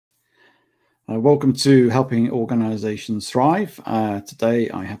Welcome to Helping Organizations Thrive. Today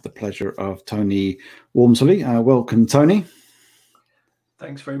I have the pleasure of Tony Walmsley. Welcome, Tony.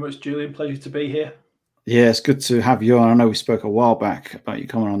 Thanks very much, Julian. Pleasure to be here. Yeah, it's good to have you on. I know we spoke a while back about you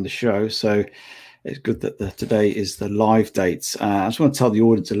coming on the show, so it's good that today is the live date. I just want to tell the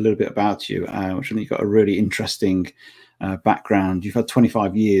audience a little bit about you, which I think you've got a really interesting background. You've had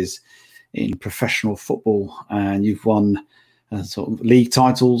 25 years in professional football, and you've won sort of league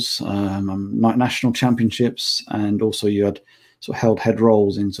titles, national championships, and also you had sort of held head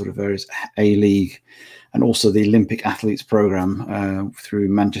roles in sort of various A-League and also the Olympic Athletes Programme through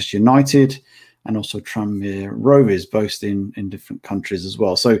Manchester United and also Tranmere Rovers, both in different countries as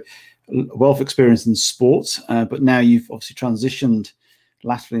well. So a wealth of experience in sports, but now you've obviously transitioned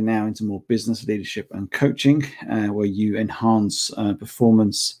laterally now into more business leadership and coaching, where you enhance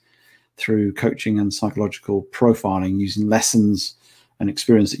performance through coaching and psychological profiling using lessons and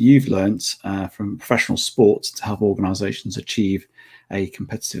experience that you've learned from professional sports to help organizations achieve a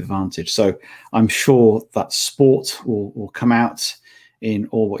competitive advantage. So I'm sure that sport will come out in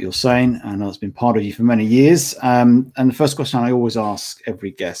all what you're saying, and that's been part of you for many years. And the first question I always ask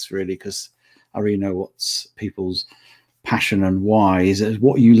every guest, really, because I really know what's people's passion and why, is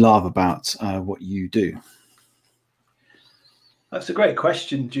what you love about what you do. That's a great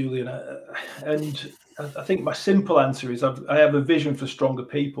question, Julian. And I think my simple answer is I have a vision for stronger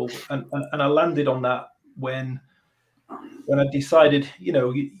people. And I landed on that when I decided,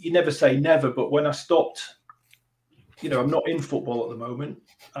 you never say never, but when I stopped, I'm not in football at the moment.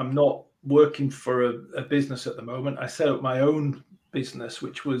 I'm not working for a business at the moment. I set up my own business,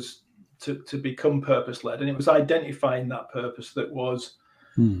 which was to become purpose-led. And it was identifying that purpose that was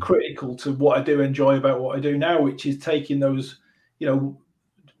critical to what I do enjoy about what I do now, which is taking those,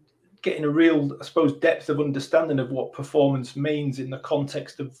 getting a real, I suppose, depth of understanding of what performance means in the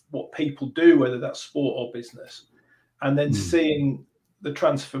context of what people do, whether that's sport or business, and then seeing the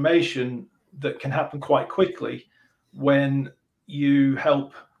transformation that can happen quite quickly when you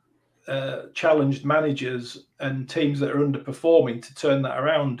help challenged managers and teams that are underperforming to turn that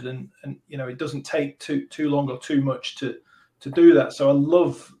around. And it doesn't take too long or too much to do that. So I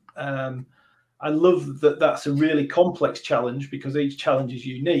love that that's a really complex challenge because each challenge is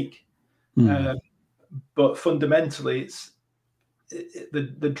unique. But fundamentally,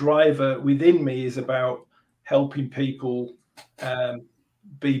 the driver within me is about helping people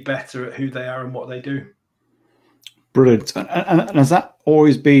be better at who they are and what they do. Brilliant. And has that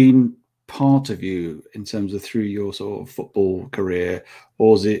always been part of you in terms of through your sort of football career,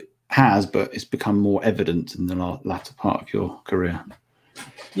 or but it's become more evident in the latter part of your career?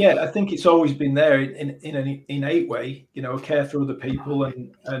 Yeah, I think it's always been there in an innate way. A care for other people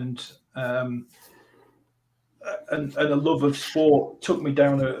and a love of sport took me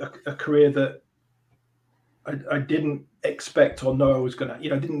down a career that I didn't expect or know I was going to.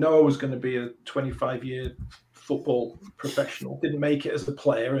 I didn't know I was going to be a 25-year football professional. Didn't make it as a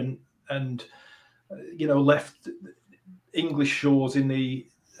player, and left English shores in the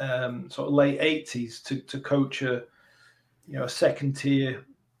sort of late 80s to coach a second tier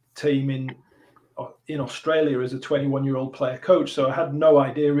team in Australia as a 21-year-old player coach. So I had no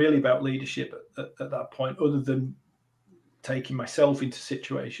idea really about leadership at that point, other than taking myself into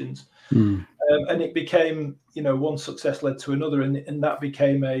situations. And it became, one success led to another, and that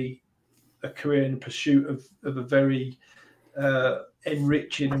became a career in pursuit of a very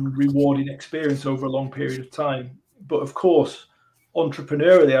enriching and rewarding experience over a long period of time. But of course,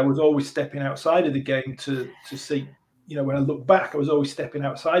 entrepreneurially, I was always stepping outside of the game to see. When I look back, I was always stepping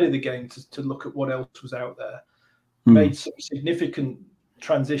outside of the game to look at what else was out there. Made some significant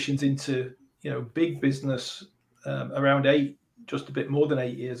transitions into, big business around just a bit more than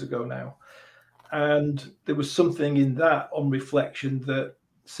 8 years ago now. And there was something in that on reflection that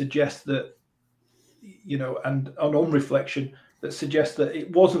suggests that, and on reflection that suggests that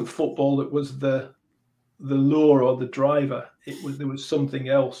it wasn't football that was the lure or the driver. There was something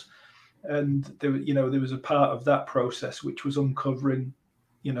else. And there was a part of that process which was uncovering,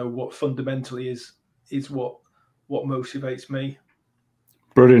 what fundamentally is what motivates me.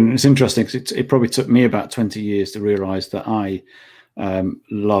 Brilliant. It's interesting because it probably took me about 20 years to realize that I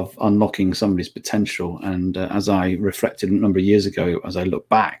love unlocking somebody's potential. And as I reflected a number of years ago, as I look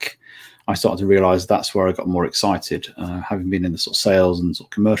back, I started to realize that's where I got more excited. Having been in the sort of sales and sort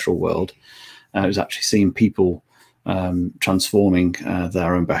of commercial world, it was actually seeing people transforming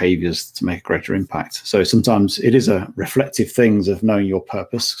their own behaviors to make a greater impact. So sometimes it is a reflective things of knowing your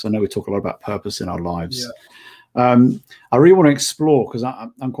purpose, because I know we talk a lot about purpose in our lives. I really want to explore, because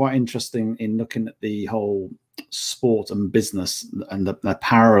I'm quite interested in looking at the whole sport and business and the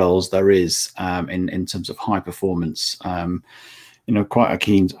parallels there is in terms of high performance. You know, quite a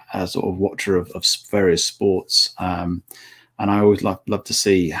keen sort of watcher of various sports, and I always love to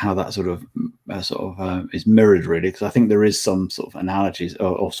see how that sort of is mirrored, really, because I think there is some sort of analogies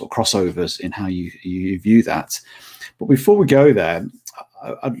or sort of crossovers in how you view that. But before we go there,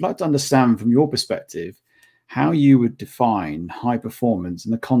 I'd like to understand from your perspective how you would define high performance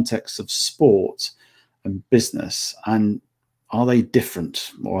in the context of sport and business, and are they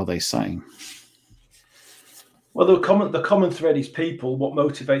different or are they same? Well, the common thread is people. What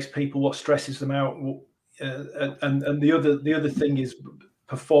motivates people? What stresses them out? And the other thing is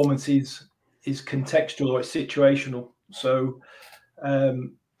performance is contextual or it's situational. So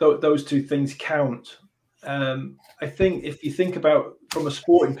those two things count. I think if you think about from a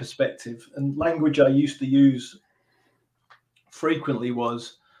sporting perspective, and language I used to use frequently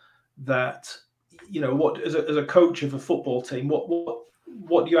was that, you know, what as a coach of a football team,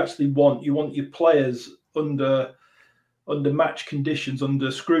 what do you actually want? You want your players under match conditions,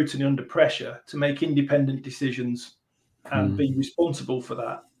 under scrutiny, under pressure, to make independent decisions and be responsible for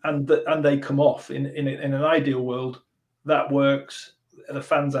that. And they come off in an ideal world. That works. The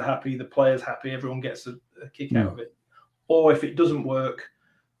fans are happy, the players happy, everyone gets a kick out of it. Or if it doesn't work,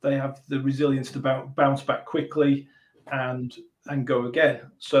 they have the resilience to bounce back quickly and go again.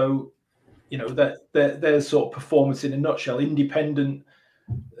 So, you know, there's sort of performance in a nutshell. Independent,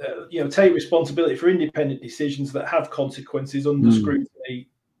 you know, take responsibility for independent decisions that have consequences under scrutiny,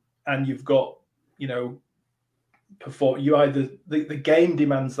 and you've got, you know, perform. You either the game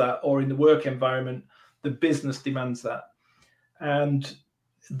demands that, or in the work environment, the business demands that, and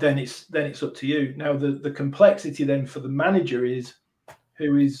then it's up to you. Now, the complexity then for the manager is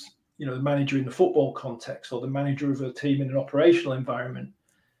who is, you know, the manager in the football context or the manager of a team in an operational environment.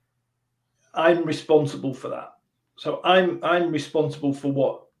 I'm responsible for that. So I'm responsible for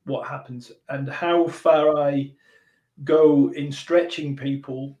what happens and how far I go in stretching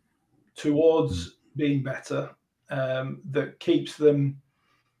people towards being better, that keeps them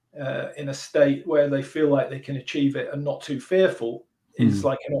in a state where they feel like they can achieve it and not too fearful is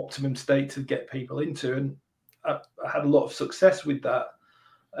like an optimum state to get people into. And I had a lot of success with that.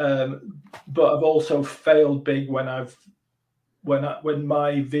 But I've also failed big when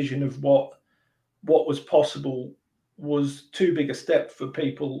my vision of what was possible was too big a step for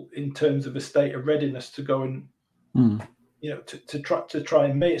people in terms of a state of readiness to go and you know to try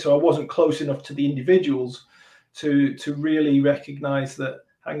and meet. So I wasn't close enough to the individuals to really recognize that,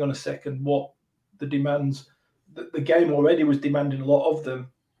 hang on a second, what the demands, the game already was demanding a lot of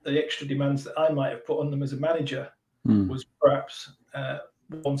them. The extra demands that I might have put on them as a manager was perhaps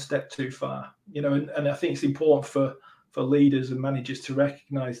one step too far, you know. And I think it's important for leaders and managers to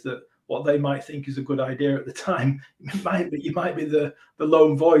recognize that what they might think is a good idea at the time, you might be the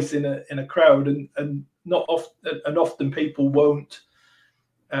lone voice in a crowd, and not often, and often people won't.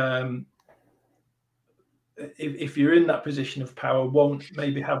 If you're in that position of power, won't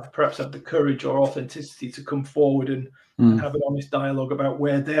maybe perhaps have the courage or authenticity to come forward and have an honest dialogue about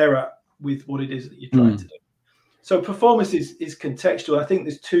where they're at with what it is that you're trying to do. So performance is contextual. I think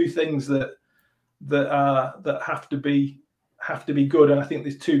there's two things that have to be good, and I think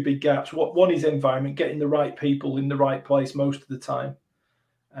there's two big gaps. One is environment, getting the right people in the right place most of the time.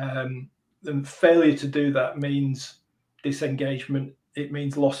 And failure to do that means disengagement. It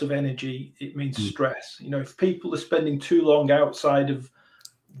means loss of energy. It means stress. You know, if people are spending too long outside of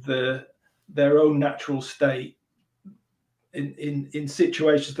their own natural state in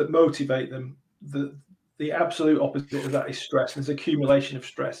situations that motivate them, the absolute opposite of that is stress. There's accumulation of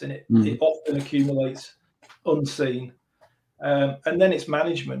stress, and it often accumulates unseen. And then it's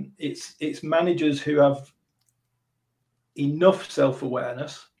management. It's managers who have enough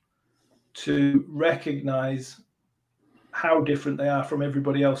self-awareness to recognize how different they are from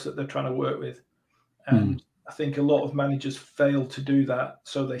everybody else that they're trying to work with. And I think a lot of managers fail to do that.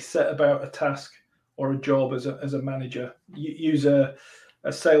 So they set about a task or a job as a manager. Use a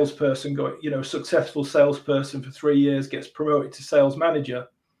salesperson, successful salesperson for 3 years gets promoted to sales manager,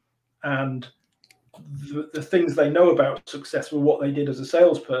 and the things they know about success were what they did as a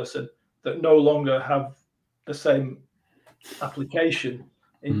salesperson that no longer have the same application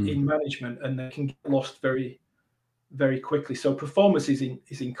in management, and they can get lost very, very quickly. So performance is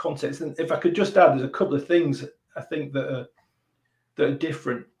in context. And if I could just add, there's a couple of things I think that are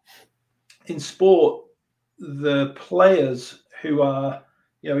different in sport. The players who are,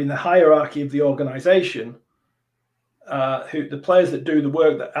 in the hierarchy of the organization, the players that do the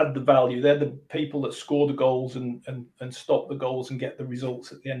work, that add the value, they're the people that score the goals and stop the goals and get the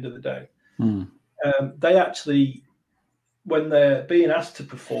results at the end of the day. They actually, when they're being asked to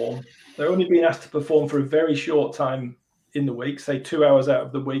perform, they're only being asked to perform for a very short time in the week, say 2 hours out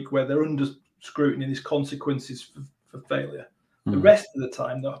of the week, where they're under scrutiny. There's consequences for failure. The rest of the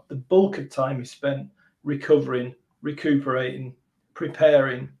time, the bulk of time is spent recovering, recuperating,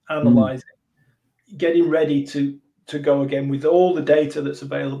 preparing, analysing, getting ready to go again with all the data that's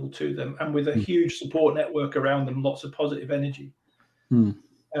available to them, and with a huge support network around them, lots of positive energy.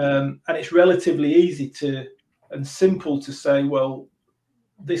 And it's relatively easy and simple to say, well,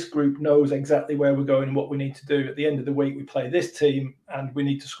 this group knows exactly where we're going and what we need to do. At the end of the week, we play this team and we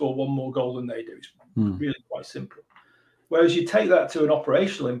need to score one more goal than they do. It's really quite simple. Whereas you take that to an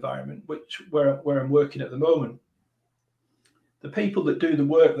operational environment, where I'm working at the moment, the people that do the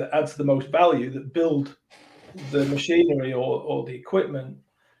work that adds the most value, that build the machinery or the equipment,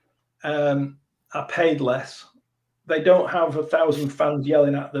 are paid less. They don't have 1,000 fans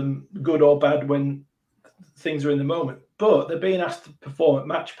yelling at them, good or bad, when things are in the moment. But they're being asked to perform at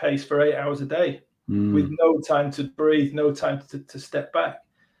match pace for 8 hours a day with no time to breathe, no time to step back.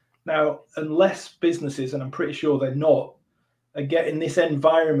 Now, unless businesses, and I'm pretty sure they're not, are getting this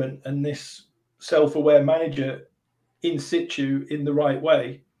environment and this self-aware manager in situ in the right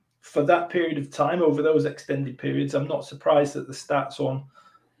way for that period of time, over those extended periods, I'm not surprised that the stats on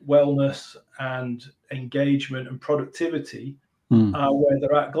wellness and engagement and productivity are where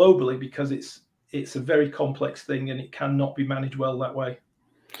they're at globally, because it's a very complex thing and it cannot be managed well that way.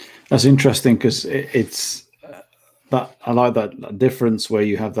 That's interesting, because it's that I like that difference where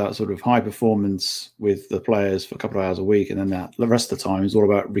you have that sort of high performance with the players for a couple of hours a week, and then the rest of the time is all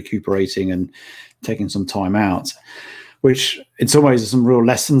about recuperating and taking some time out, which in some ways are some real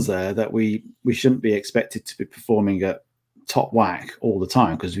lessons there, that we shouldn't be expected to be performing at top whack all the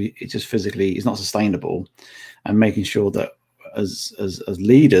time, because it just physically is not sustainable. And making sure that as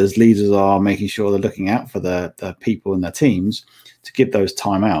leaders are making sure they're looking out for their people and their teams to give those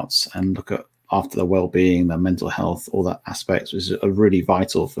timeouts and look at after their well-being, their mental health, all that aspects, which are really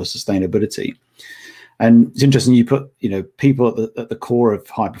vital for sustainability. And it's interesting, you put people at the core of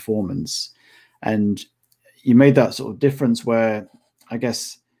high performance, and you made that sort of difference where I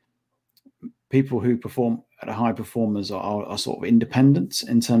guess people who perform at a high performers are sort of independent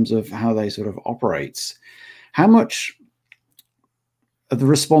in terms of how they sort of operate. How much of the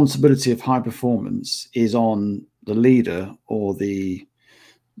responsibility of high performance is on the leader or the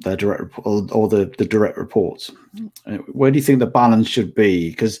direct or the direct reports? Where do you think the balance should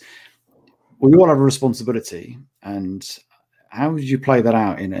be? Because we all have a responsibility, and how would you play that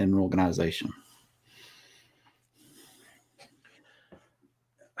out in an organization?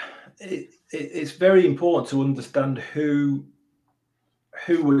 It's very important to understand who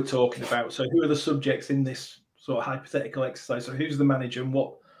we're talking about. So who are the subjects in this sort of hypothetical exercise? So who's the manager, and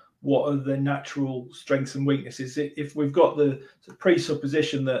what are the natural strengths and weaknesses? If we've got the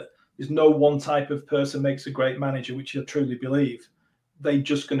presupposition that there's no one type of person makes a great manager, which I truly believe, they're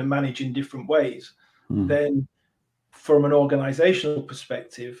just going to manage in different ways, then from an organizational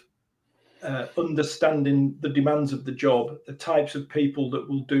perspective, understanding the demands of the job, the types of people that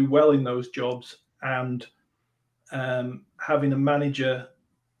will do well in those jobs, and having a manager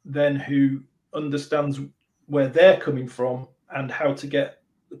then who understands where they're coming from and how to get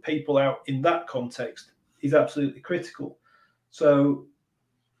the people out in that context is absolutely critical. So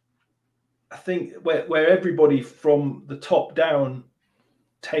I think where everybody from the top down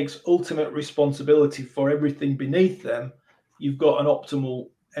takes ultimate responsibility for everything beneath them, you've got an optimal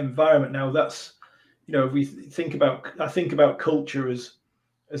environment. Now that's, if we think about culture as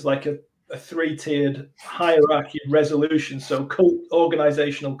like a three-tiered hierarchy of resolution. So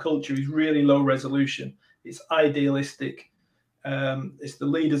organizational culture is really low resolution. It's idealistic. It's the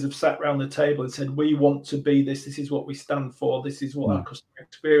leaders have sat around the table and said, we want to be this. This is what we stand for. This is what our customer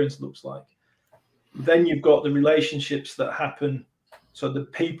experience looks like. Then you've got the relationships that happen. So the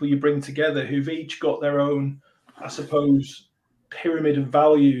people you bring together who've each got their own, I suppose, pyramid of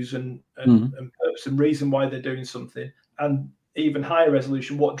values and purpose and reason why they're doing something. And even higher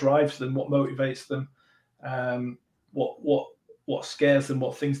resolution, what drives them, what motivates them, what scares them,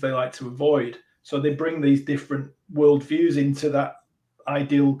 what things they like to avoid. So they bring these different worldviews into that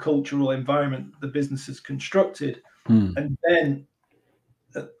ideal cultural environment the business has constructed. And then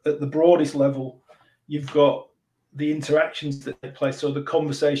at the broadest level, you've got the interactions that take place, so the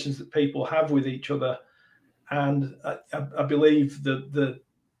conversations that people have with each other. And I believe the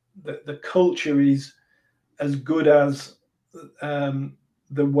culture is as good as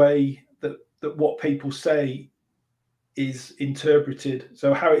the way that what people say is interpreted.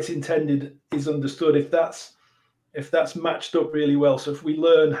 So how it's intended is understood. If that's matched up really well. So if we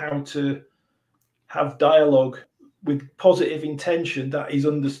learn how to have dialogue with positive intention that is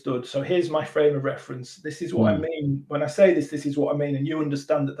understood. So here's my frame of reference. This is what I mean. When I say this, this is what I mean. And you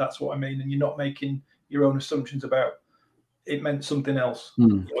understand that that's what I mean. And you're not making your own assumptions about it meant something else.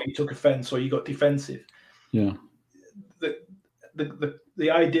 Or you took offense or you got defensive. Yeah. The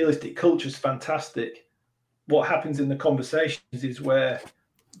idealistic culture is fantastic. What happens in the conversations is where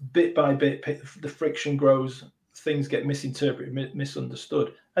bit by bit the friction grows, things get misinterpreted,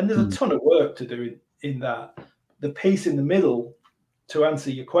 misunderstood. And there's a ton of work to do in that. The piece in the middle, to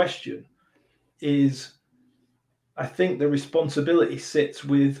answer your question, is I think the responsibility sits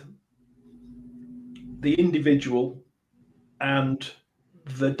with the individual and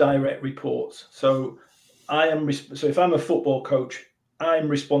the direct reports. So so if I'm a football coach, I'm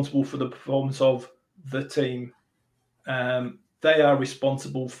responsible for the performance of the team. They are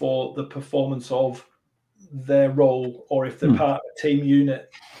responsible for the performance of their role, or if they're part of a team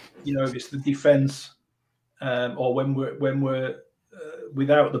unit, if it's the defense, or when we're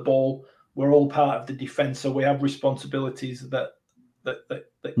without the ball, we're all part of the defense. So we have responsibilities that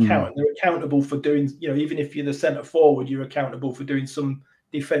count. And they're accountable for doing, even if you're the centre forward, you're accountable for doing some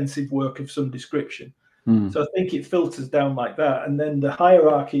defensive work of some description. So I think it filters down like that. And then the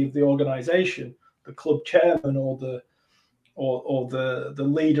hierarchy of the organisation, the club chairman or the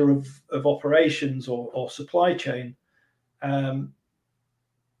leader of operations or supply chain,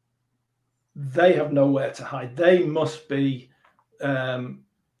 they have nowhere to hide. They must be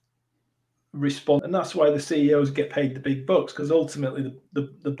respond, and that's why the CEOs get paid the big bucks, because ultimately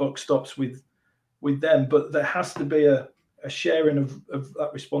the buck stops with them. But there has to be a sharing of that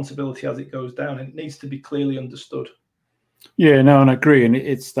responsibility as it goes down, and it needs to be clearly understood. Yeah, no, and I agree. And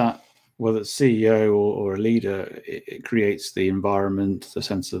it's that, whether it's CEO or a leader, it creates the environment, the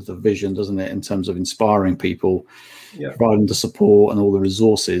sense of the vision, doesn't it, in terms of inspiring people, providing the support and all the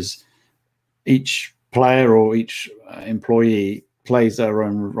resources. Each player or each employee plays their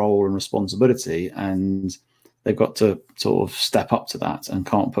own role and responsibility, and they've got to sort of step up to that and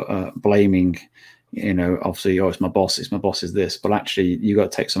can't put blaming, obviously, it's my boss is this, but actually you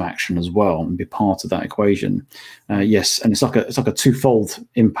got to take some action as well and be part of that equation. Yes, and it's like a twofold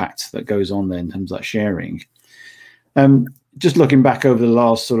impact that goes on there in terms of that sharing. Just looking back over the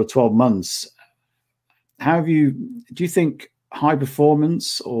last sort of 12 months, do you think high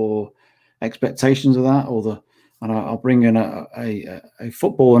performance or expectations of that, and I'll bring in a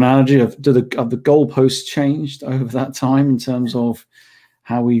football analogy have the goalposts changed over that time in terms of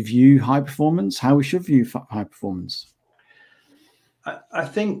how we view high performance, how we should view high performance? I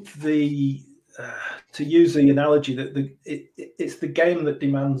think to use the analogy that it's the game that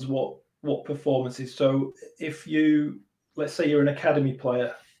demands what performance is. So if let's say you're an academy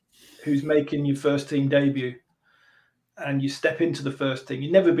player who's making your first team debut, and you step into the first team,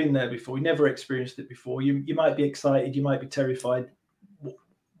 you've never been there before, you never experienced it before, you might be excited, you might be terrified,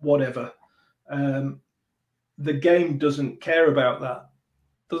 whatever. The game doesn't care about that.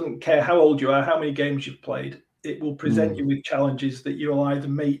 Doesn't care how old you are, how many games you've played. It will present you with challenges that you'll either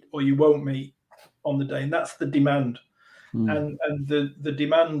meet or you won't meet on the day, and that's the demand. And the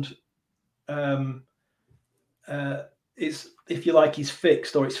demand is, if you like, is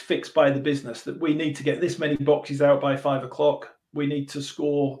fixed, or it's fixed by the business, that we need to get this many boxes out by 5 o'clock. We need to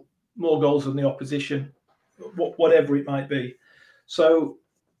score more goals than the opposition, whatever it might be. So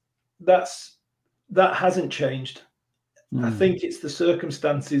that hasn't changed. I think it's the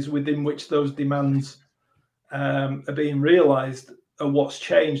circumstances within which those demands are being realized are what's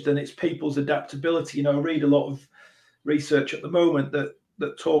changed, and it's people's adaptability. I read a lot of research at the moment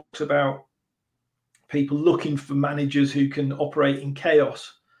that talks about people looking for managers who can operate in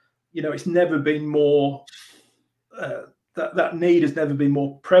chaos. It's never been more, that need has never been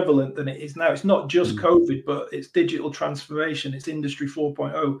more prevalent than it is now. It's not just COVID, but it's digital transformation, it's industry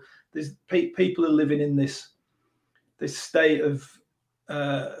 4.0. There's people are living in this state of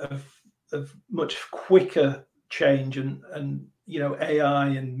much quicker change, and AI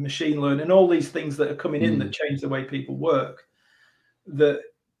and machine learning and all these things that are coming in that change the way people work. That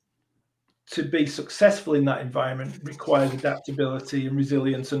to be successful in that environment requires adaptability and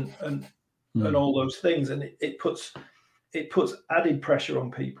resilience and all those things, and it puts added pressure on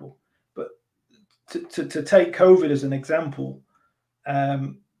people. But to take COVID as an example,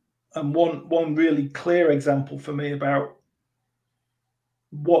 and one really clear example for me about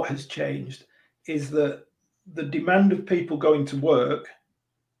what has changed is that the demand of people going to work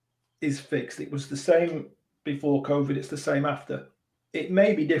is fixed. It was the same before COVID, it's the same after. It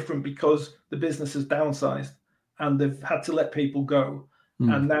may be different because the business has downsized and they've had to let people go.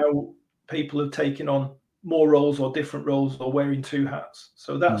 And now people have taken on more roles or different roles or wearing two hats.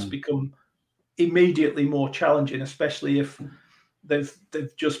 So that's become immediately more challenging, especially if they've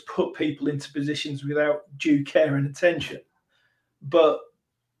just put people into positions without due care and attention. But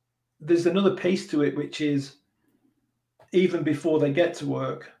there's another piece to it, which is even before they get to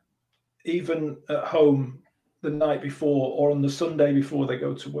work, even at home the night before or on the Sunday before they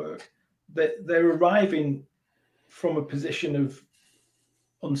go to work, they're arriving from a position of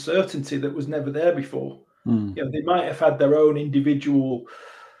uncertainty that was never there before. You know, they might have had their own individual,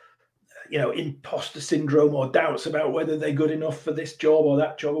 you know, imposter syndrome or doubts about whether they're good enough for this job or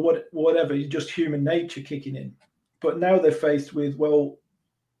that job or whatever. It's just human nature kicking in. But now they're faced with, well,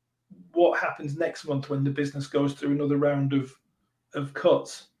 what happens next month when the business goes through another round of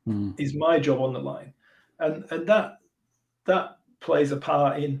cuts? Is my job on the line? And that plays a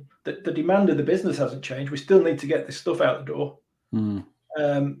part in the demand of the business hasn't changed. We still need to get this stuff out the door.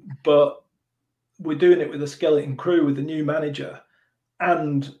 But we're doing it with a skeleton crew, with a new manager,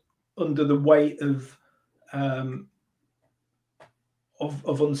 and under the weight of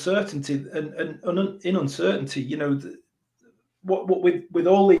uncertainty. And in uncertainty, you know, what with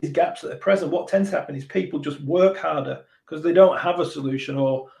all these gaps that are present, what tends to happen is people just work harder because they don't have a solution,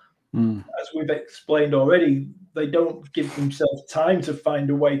 or as we've explained already, they don't give themselves time to find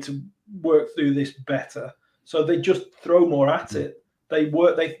a way to work through this better. So they just throw more at it.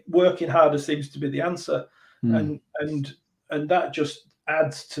 Working harder seems to be the answer, and that just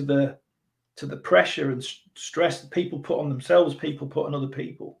adds to the pressure and stress that people put on themselves, people put on other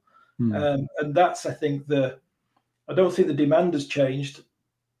people, and that's, I think, I don't think the demand has changed,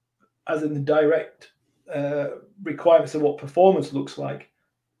 as in the direct requirements of what performance looks like,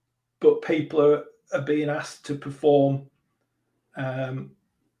 but people are being asked to perform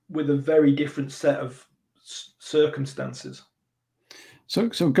with a very different set of circumstances.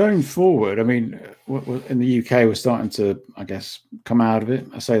 So going forward, I mean, in the UK, we're starting to, I guess, come out of it.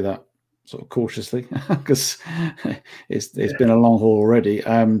 I say that sort of cautiously because it's been a long haul already.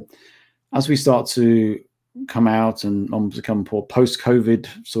 As we start to come out and become more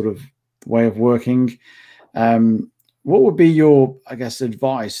post-COVID sort of way of working, what would be your, I guess,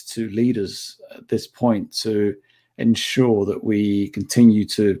 advice to leaders at this point to ensure that we continue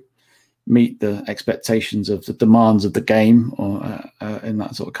to meet the expectations of the demands of the game, or in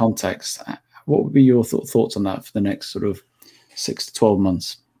that sort of context? What would be your thoughts on that for the next sort of 6 to 12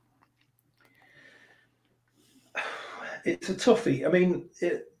 months? It's a toughie. I mean,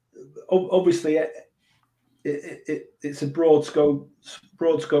 obviously it's a broad scope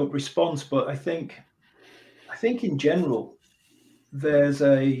response, but I think in general there's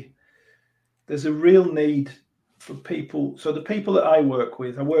a real need for people. So the people that I work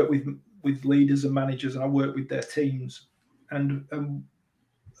with leaders and managers, and I work with their teams, and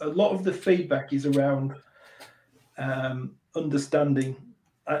a lot of the feedback is around understanding.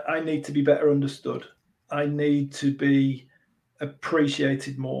 I need to be better understood. I need to be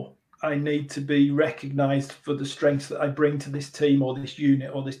appreciated more. I need to be recognized for the strengths that I bring to this team or this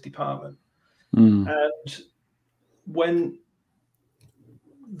unit or this department. And when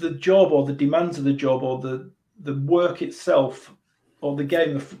the job or the demands of the job or the work itself or the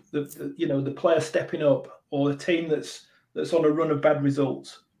game, the player stepping up or the team that's on a run of bad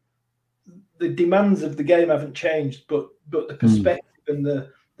results, the demands of the game haven't changed, but the perspective and the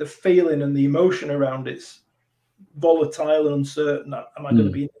feeling and the emotion around it's volatile and uncertain. Am I going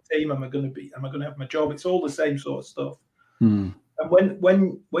to be in the team? Am I going to have my job? It's all the same sort of stuff. And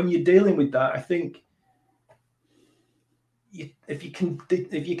when you're dealing with that, I think if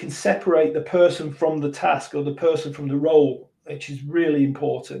you can separate the person from the task or the person from the role, which is really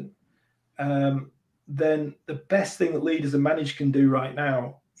important, then the best thing that leaders and managers can do right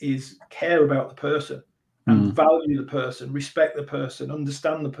now is care about the person and value the person, respect the person,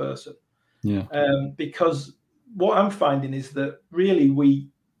 understand the person. Because what I'm finding is that really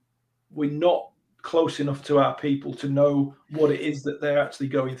we're not close enough to our people to know what it is that they're actually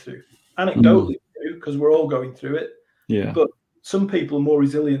going through. Anecdotally, because we're all going through it. But some people are more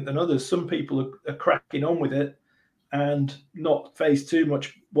resilient than others. Some people are cracking on with it and not face too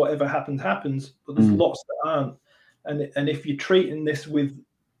much. Whatever happens. But there's lots that aren't. And if you're treating this with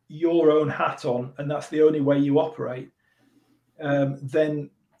your own hat on, and that's the only way you operate, then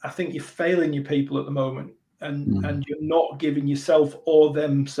I think you're failing your people at the moment, and you're not giving yourself or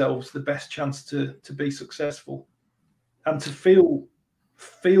themselves the best chance to be successful and to feel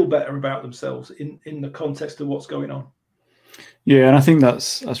better about themselves in the context of what's going on. Yeah, and I think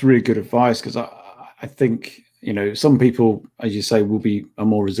that's really good advice, because I think, you know, some people, as you say, are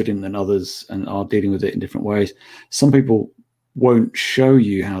more resilient than others and are dealing with it in different ways. Some people won't show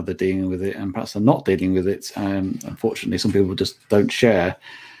you how they're dealing with it, and perhaps they're not dealing with it. Unfortunately, some people just don't share.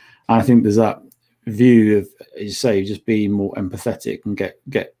 And I think there's that view of, as you say, just being more empathetic and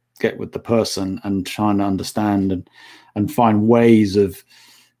get with the person and trying to understand and find ways of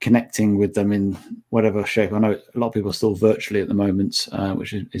connecting with them in whatever shape. I know a lot of people are still virtually at the moment,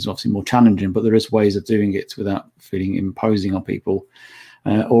 which is obviously more challenging, but there is ways of doing it without feeling imposing on people,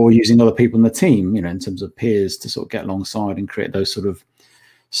 or using other people in the team, in terms of peers, to sort of get alongside and create those sort of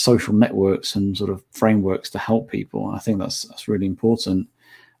social networks and sort of frameworks to help people. I think that's really important.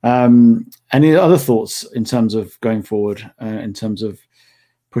 Any other thoughts in terms of going forward, in terms of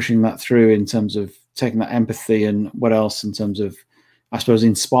pushing that through, in terms of taking that empathy, and what else in terms of, I suppose,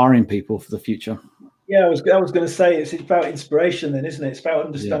 inspiring people for the future? Yeah, I was going to say it's about inspiration then, isn't it? It's about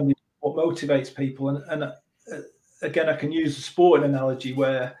understanding what motivates people. And again, I can use a sporting analogy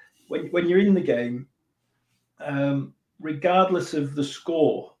where when you're in the game, regardless of the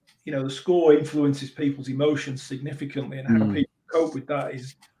score, the score influences people's emotions significantly, and how people cope with that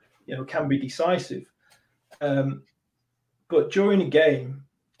is, can be decisive. But during a game,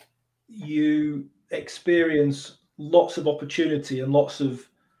 you experience lots of opportunity and lots of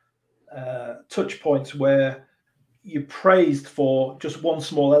touch points where you're praised for just one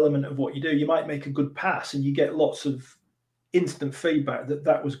small element of what you do. You might make a good pass and you get lots of instant feedback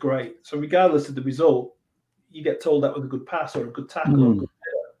that was great. So regardless of the result, you get told that was a good pass or a good tackle or a good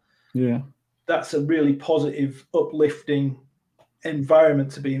header. Yeah. That's a really positive, uplifting environment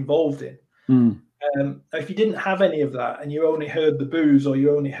to be involved in. If you didn't have any of that and you only heard the boos, or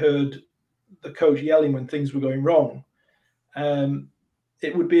you only heard the coach yelling when things were going wrong,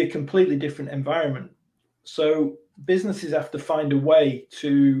 it would be a completely different environment. So businesses have to find a way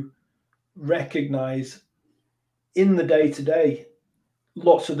to recognize in the day-to-day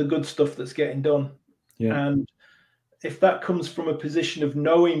lots of the good stuff that's getting done. Yeah. And if that comes from a position of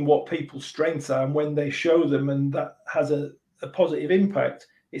knowing what people's strengths are and when they show them, and that has a positive impact,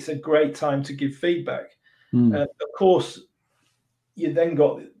 it's a great time to give feedback. Of course, you then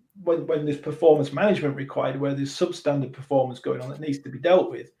got, when there's performance management required, where there's substandard performance going on that needs to be dealt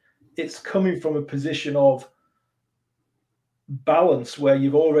with, it's coming from a position of balance where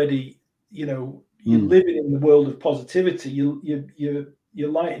you've already, you're living in the world of positivity. You're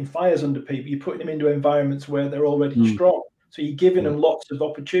lighting fires under people. You're putting them into environments where they're already strong. So you're giving them lots of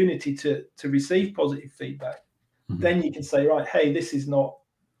opportunity to receive positive feedback. Then you can say, right, hey, this is not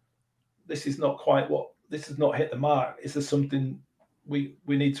quite this has not hit the mark. Is there something we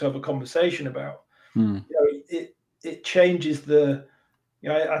need to have a conversation about? It changes the,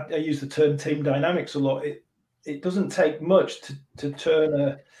 I use the term team dynamics a lot. It doesn't take much to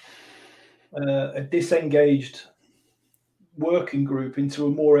turn a disengaged working group into a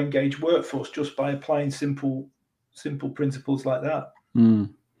more engaged workforce, just by applying simple principles like that.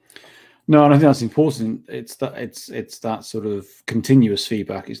 No, and I think that's important. It's that sort of continuous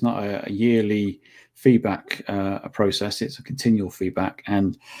feedback. It's not a yearly feedback process. It's a continual feedback,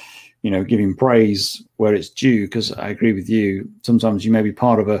 and giving praise where it's due. Because I agree with you. Sometimes you may be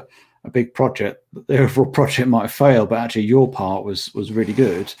part of a big project. The overall project might fail, but actually your part was really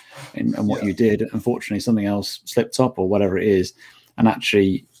good in what you did. Unfortunately, something else slipped up or whatever it is, and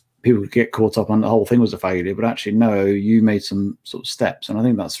actually people get caught up on the whole thing was a failure, but actually no, you made some sort of steps, and I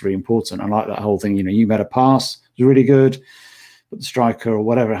think that's really important. I like that whole thing. You made a pass, it was really good, but the striker or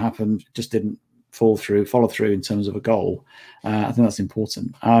whatever happened just didn't follow through in terms of a goal. I think that's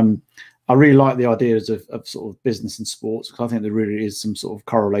important. I really like the ideas of sort of business and sports, because I think there really is some sort of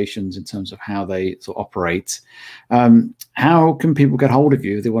correlations in terms of how they sort of operate. How can people get hold of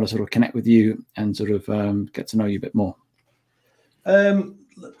you if they want to sort of connect with you and sort of get to know you a bit more?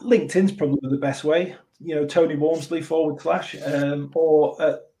 LinkedIn's probably the best way. Tony Walmsley / or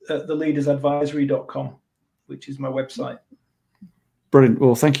at theleadersadvisory.com, which is my website. Brilliant.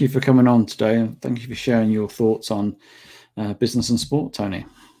 Well, thank you for coming on today, and thank you for sharing your thoughts on business and sport, Tony.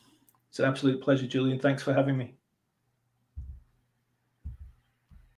 It's an absolute pleasure, Julian. Thanks for having me.